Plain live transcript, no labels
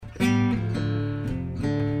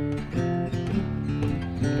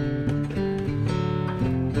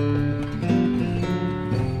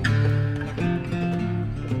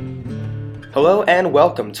Hello and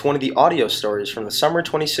welcome to one of the audio stories from the summer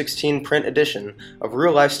 2016 print edition of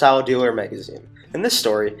Real Lifestyle Dealer magazine. In this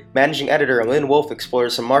story, managing editor Lynn Wolf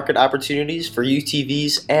explores some market opportunities for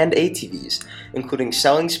UTVs and ATVs, including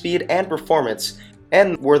selling speed and performance,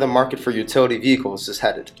 and where the market for utility vehicles is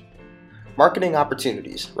headed. Marketing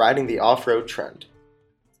opportunities, riding the off-road trend.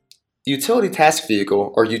 The utility task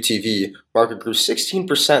vehicle, or UTV, market grew 16%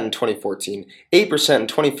 in 2014, 8% in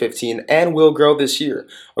 2015, and will grow this year,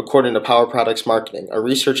 according to Power Products Marketing, a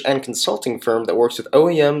research and consulting firm that works with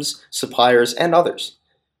OEMs, suppliers, and others.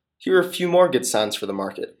 Here are a few more good signs for the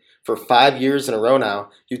market. For 5 years in a row now,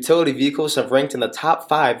 utility vehicles have ranked in the top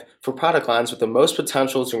 5 for product lines with the most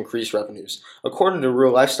potential to increase revenues, according to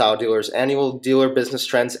Real Lifestyle Dealer's annual Dealer Business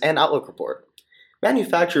Trends and Outlook report.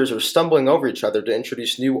 Manufacturers are stumbling over each other to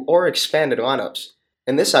introduce new or expanded lineups.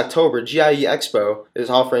 In this October, GIE Expo is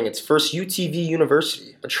offering its first UTV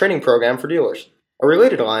University, a training program for dealers. A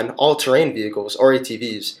related line, all-terrain vehicles, or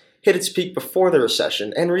ATVs, hit its peak before the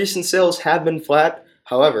recession, and recent sales have been flat.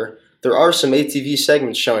 However, there are some ATV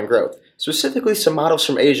segments showing growth, specifically some models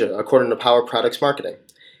from Asia, according to Power Products Marketing.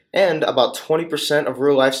 And about 20% of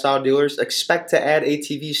Real Lifestyle dealers expect to add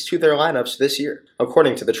ATVs to their lineups this year,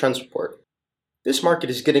 according to the Trends Report. This market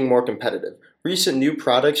is getting more competitive. Recent new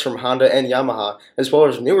products from Honda and Yamaha, as well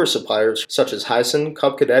as newer suppliers such as Hyson,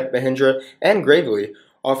 Cub Cadet, Mahindra, and Gravely,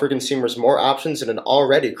 offer consumers more options in an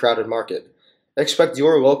already crowded market. Expect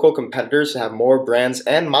your local competitors to have more brands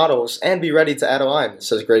and models and be ready to add a line,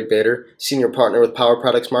 says Greg Bader, senior partner with Power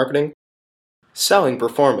Products Marketing. Selling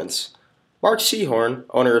performance. Mark Seahorn,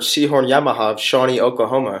 owner of Seahorn Yamaha of Shawnee,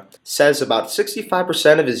 Oklahoma, says about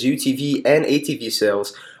 65% of his UTV and ATV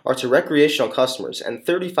sales are to recreational customers and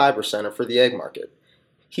 35% are for the ag market.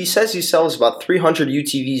 He says he sells about 300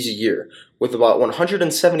 UTVs a year, with about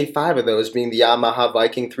 175 of those being the Yamaha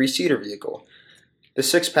Viking 3-seater vehicle. The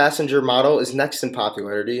 6-passenger model is next in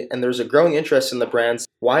popularity, and there's a growing interest in the brand's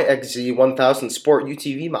YXZ 1000 Sport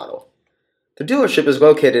UTV model. The dealership is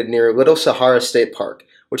located near Little Sahara State Park,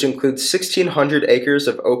 which includes 1,600 acres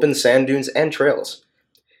of open sand dunes and trails.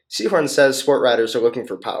 Seahorn says sport riders are looking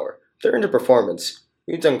for power. They're into performance.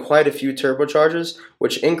 We've done quite a few turbochargers,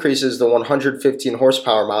 which increases the 115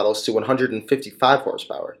 horsepower models to 155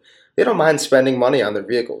 horsepower. They don't mind spending money on their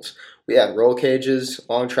vehicles. We add roll cages,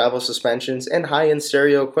 long travel suspensions, and high-end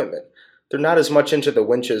stereo equipment. They're not as much into the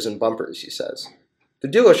winches and bumpers, he says. The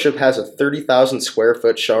dealership has a 30,000 square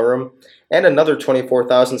foot showroom and another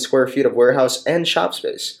 24,000 square feet of warehouse and shop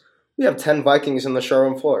space. We have 10 Vikings on the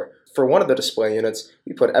showroom floor. For one of the display units,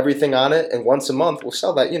 we put everything on it, and once a month we'll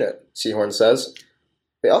sell that unit, Seahorn says.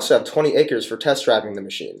 They also have 20 acres for test driving the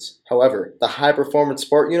machines. However, the high-performance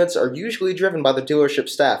sport units are usually driven by the dealership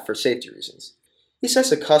staff for safety reasons. He says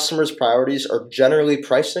the customers' priorities are generally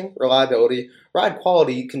pricing, reliability, ride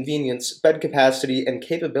quality, convenience, bed capacity, and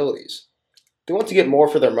capabilities. They want to get more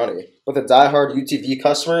for their money, but the die-hard UTV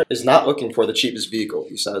customer is not looking for the cheapest vehicle,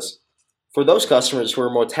 he says. For those customers who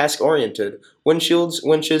are more task-oriented, windshields,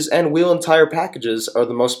 winches, and wheel and tire packages are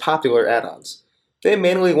the most popular add-ons. They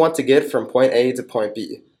mainly want to get from point A to point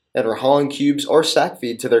B, and are hauling cubes or sack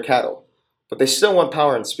feed to their cattle. But they still want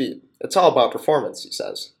power and speed. It's all about performance, he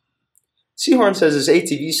says. Seahorn says his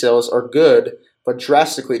ATV sales are good, but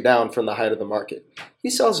drastically down from the height of the market. He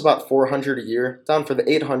sells about 400 a year, down from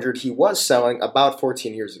the 800 he was selling about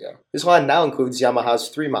 14 years ago. His line now includes Yamaha's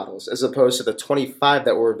 3 models, as opposed to the 25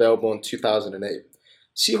 that were available in 2008.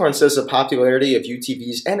 Seahorn says the popularity of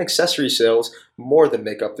UTVs and accessory sales more than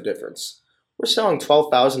make up the difference. We're selling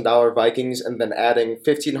 $12,000 Vikings and then adding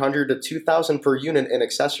 $1,500 to $2,000 per unit in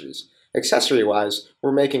accessories. Accessory-wise,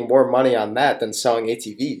 we're making more money on that than selling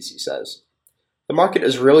ATVs, he says. The market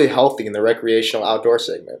is really healthy in the recreational outdoor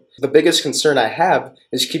segment. The biggest concern I have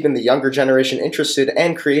is keeping the younger generation interested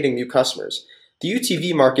and creating new customers. The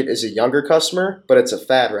UTV market is a younger customer, but it's a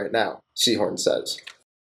fad right now, Seahorn says.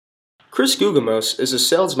 Chris Gugamos is a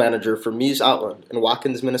sales manager for Mies Outland in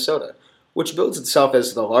Watkins, Minnesota, which builds itself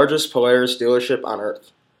as the largest Polaris dealership on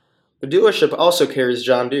earth. The dealership also carries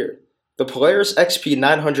John Deere. The Polaris XP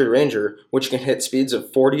 900 Ranger, which can hit speeds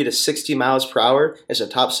of 40 to 60 miles per hour, is a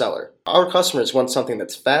top seller. Our customers want something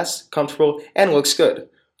that's fast, comfortable, and looks good.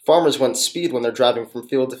 Farmers want speed when they're driving from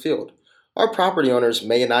field to field. Our property owners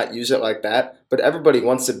may not use it like that, but everybody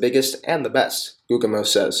wants the biggest and the best, Gugamo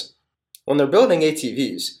says. When they're building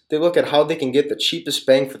ATVs, they look at how they can get the cheapest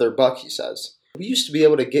bang for their buck, he says. We used to be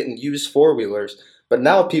able to get in used four-wheelers, but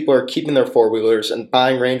now people are keeping their four-wheelers and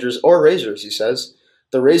buying Rangers or Razors, he says.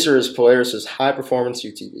 The Razor is Polaris' high-performance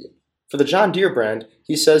UTV. For the John Deere brand,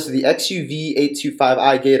 he says the XUV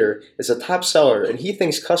 825i Gator is a top seller, and he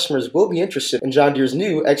thinks customers will be interested in John Deere's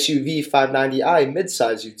new XUV 590i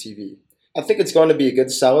midsize UTV. I think it's going to be a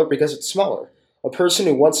good seller because it's smaller. A person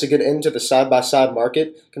who wants to get into the side-by-side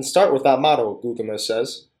market can start with that model, Guglielmo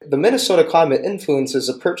says. The Minnesota climate influences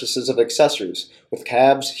the purchases of accessories, with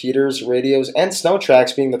cabs, heaters, radios, and snow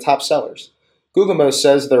tracks being the top sellers. Guglielmo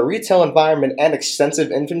says their retail environment and extensive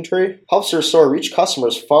inventory helps their store reach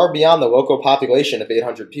customers far beyond the local population of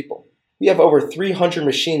 800 people. We have over 300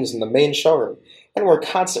 machines in the main showroom, and we're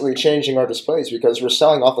constantly changing our displays because we're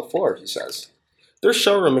selling off the floor, he says. Their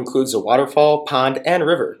showroom includes a waterfall, pond, and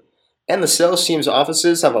river, and the sales team's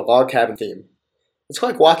offices have a log cabin theme. It's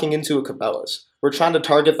like walking into a Cabela's. We're trying to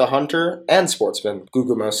target the hunter and sportsman,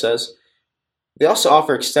 Guglielmo says. They also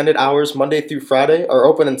offer extended hours Monday through Friday, are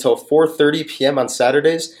open until 4:30 p.m. on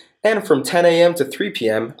Saturdays, and from 10 a.m. to 3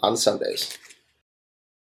 p.m. on Sundays.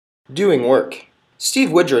 Doing work. Steve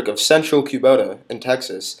Widrick of Central Kubota in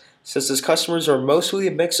Texas says his customers are mostly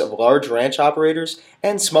a mix of large ranch operators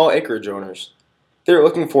and small acreage owners. They're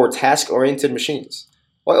looking for task-oriented machines.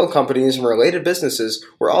 Oil companies and related businesses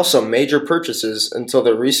were also major purchases until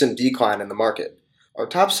the recent decline in the market. Our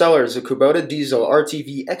top seller is a Kubota Diesel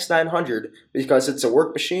RTV X900 because it's a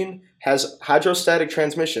work machine, has hydrostatic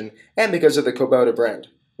transmission, and because of the Kubota brand,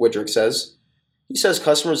 Widrick says. He says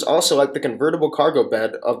customers also like the convertible cargo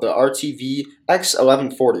bed of the RTV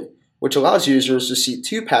X1140, which allows users to seat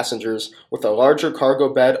 2 passengers with a larger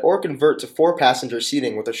cargo bed or convert to 4-passenger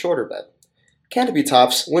seating with a shorter bed. Canopy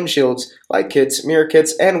tops, windshields, light kits, mirror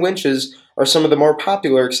kits, and winches are some of the more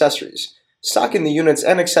popular accessories. Stocking the units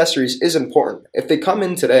and accessories is important. If they come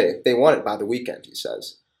in today, they want it by the weekend, he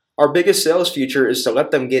says. Our biggest sales feature is to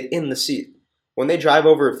let them get in the seat. When they drive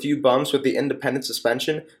over a few bumps with the independent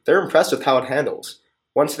suspension, they're impressed with how it handles.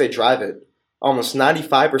 Once they drive it, almost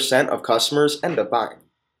 95% of customers end up buying.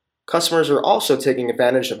 Customers are also taking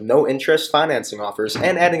advantage of no-interest financing offers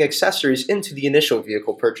and adding accessories into the initial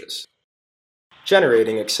vehicle purchase.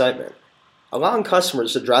 Generating excitement. Allowing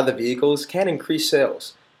customers to drive the vehicles can increase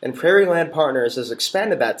sales, and Prairie Land Partners has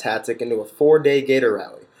expanded that tactic into a 4-day Gator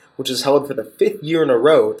Rally, which is held for the 5th year in a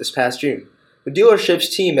row this past June. The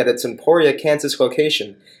dealership's team at its Emporia, Kansas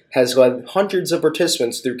location has led hundreds of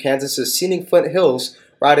participants through Kansas's scenic Flint Hills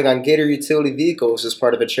riding on Gator utility vehicles as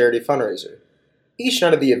part of a charity fundraiser. Each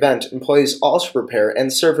night of the event, employees also prepare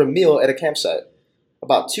and serve a meal at a campsite.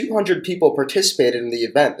 About 200 people participated in the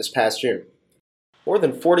event this past June. More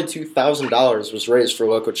than $42,000 was raised for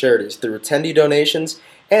local charities through attendee donations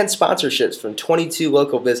and sponsorships from 22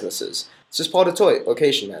 local businesses, says Paul DeToit,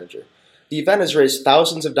 location manager. The event has raised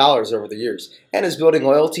thousands of dollars over the years and is building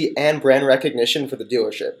loyalty and brand recognition for the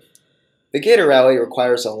dealership. The Gator Rally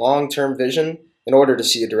requires a long-term vision in order to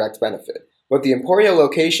see a direct benefit, but the Emporia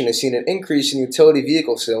location has seen an increase in utility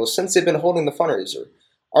vehicle sales since they've been holding the fundraiser.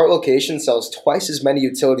 Our location sells twice as many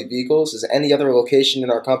utility vehicles as any other location in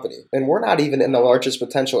our company, and we're not even in the largest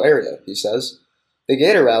potential area, he says. The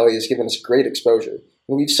Gator Rally has given us great exposure,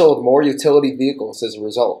 and we've sold more utility vehicles as a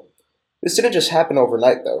result. This didn't just happen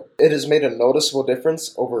overnight, though. It has made a noticeable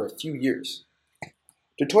difference over a few years.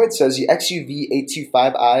 Detroit says the XUV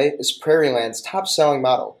 825i is Prairie Land's top-selling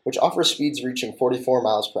model, which offers speeds reaching 44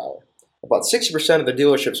 miles per hour. About 60% of the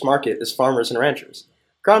dealership's market is farmers and ranchers.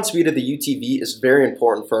 Ground speed of the UTV is very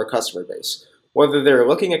important for our customer base. Whether they're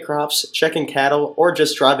looking at crops, checking cattle, or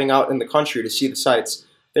just driving out in the country to see the sights,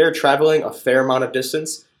 they are traveling a fair amount of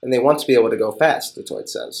distance, and they want to be able to go fast, Detroit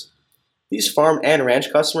says. These farm and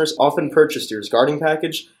ranch customers often purchase Deere's guarding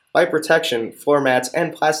package, light protection, floor mats,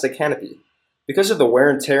 and plastic canopy. Because of the wear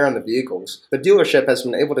and tear on the vehicles, the dealership has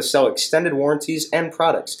been able to sell extended warranties and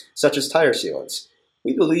products, such as tire sealants.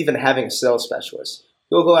 We believe in having a sales specialist.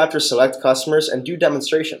 We'll go after select customers and do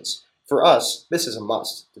demonstrations. For us, this is a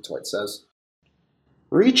must, Detroit says.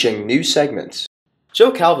 Reaching new segments.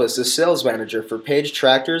 Joe Calvis is sales manager for Page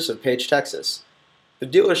Tractors of Page, Texas. The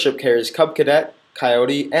dealership carries Cub Cadet,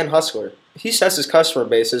 Coyote, and Hustler. He says his customer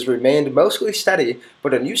base has remained mostly steady,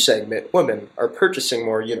 but a new segment, women, are purchasing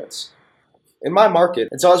more units. In my market,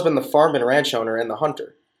 it's always been the farm and ranch owner and the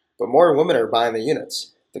hunter, but more women are buying the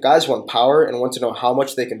units. The guys want power and want to know how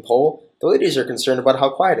much they can pull. The ladies are concerned about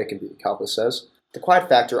how quiet it can be, Calvis says. The quiet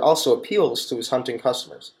factor also appeals to his hunting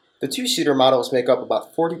customers. The 2-seater models make up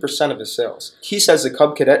about 40% of his sales. He says the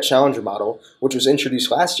Cub Cadet Challenger model, which was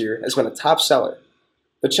introduced last year, has been a top seller.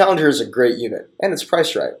 The Challenger is a great unit, and it's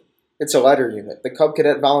priced right. It's a lighter unit. The Cub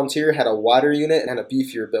Cadet Volunteer had a wider unit and a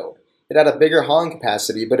beefier build. It had a bigger hauling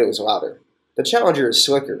capacity, but it was louder. The Challenger is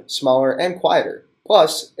slicker, smaller, and quieter.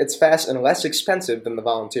 Plus, it's fast and less expensive than the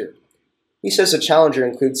Volunteer. He says the Challenger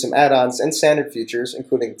includes some add-ons and standard features,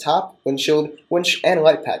 including top, windshield, winch, and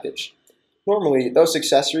light package. Normally, those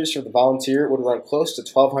accessories for the Volunteer would run close to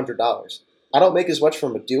 $1,200. I don't make as much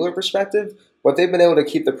from a dealer perspective, but they've been able to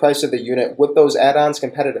keep the price of the unit with those add-ons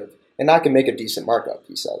competitive, and I can make a decent markup,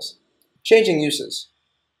 he says. Changing uses.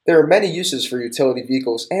 There are many uses for utility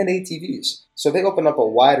vehicles and ATVs, so they open up a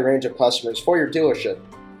wide range of customers for your dealership.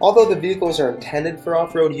 Although the vehicles are intended for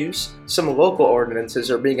off-road use, some local ordinances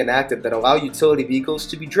are being enacted that allow utility vehicles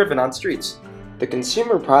to be driven on streets. The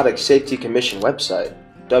Consumer Product Safety Commission website,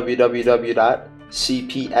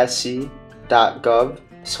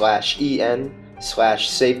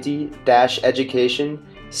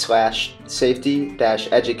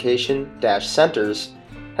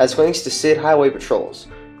 has links to state highway patrols,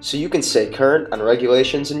 so you can stay current on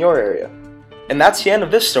regulations in your area. And that's the end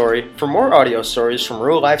of this story. For more audio stories from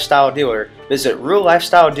Real Lifestyle Dealer, visit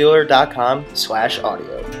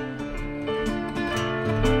reallifestyledealer.com/audio.